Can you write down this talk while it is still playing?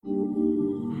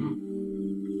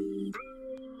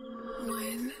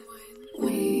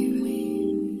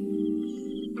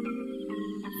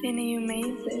Danny, you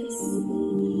made this.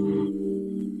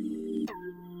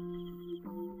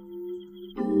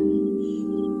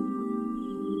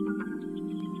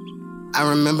 I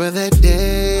remember that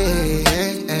day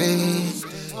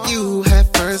you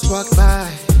had first walked by,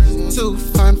 too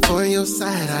fine for your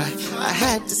side. I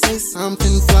had to say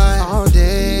something fly all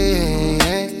day.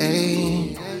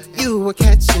 You were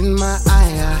catching my eye.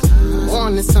 I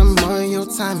wanted some more of your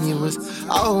time. You was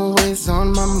always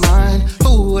on my mind.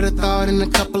 Who would've thought in a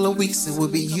couple of weeks it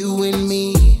would be you and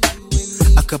me?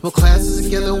 A couple classes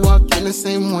together, walking the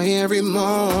same way every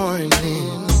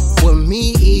morning. With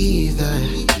me either,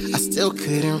 I still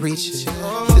couldn't reach it.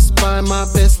 Despite my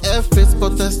best efforts,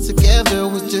 both us together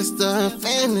was just a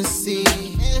fantasy.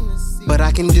 But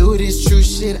I can do this true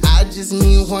shit, I just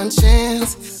need one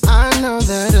chance. I know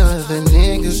that other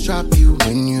niggas drop you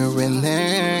when you're in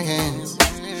their hands.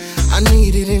 I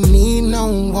needed and need no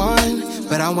one,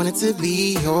 but I wanted to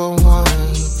be your one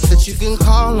that you can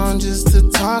call on just to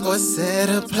talk or set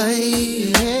a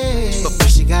play. But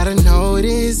first you gotta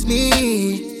notice me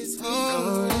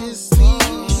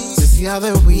to see how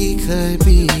that we could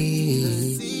be.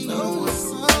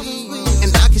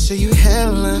 And I can show you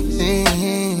hella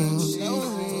things,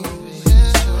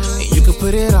 and you can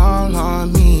put it all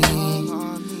on me.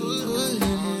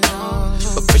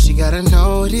 But first you gotta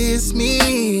notice me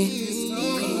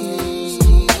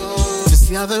to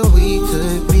see how that we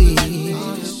could be.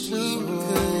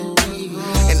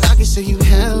 And I can show you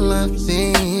hella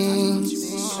things,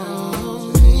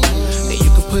 and you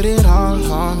can put it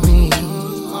all on me.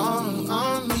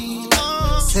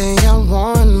 Say I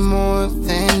want more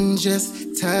than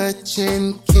just touch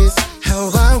and kiss. How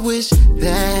I wish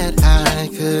that I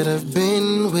could have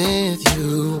been with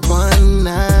you one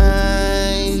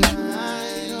night.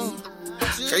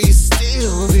 Girl, you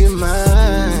still be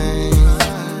mine.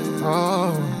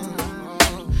 Oh,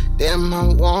 damn, I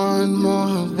want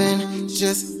more than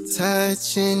just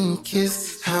touch and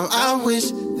kiss. How I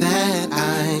wish that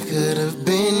I could have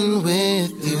been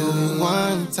with you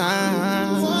one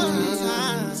time.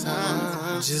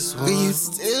 Just will you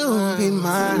still be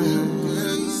mine?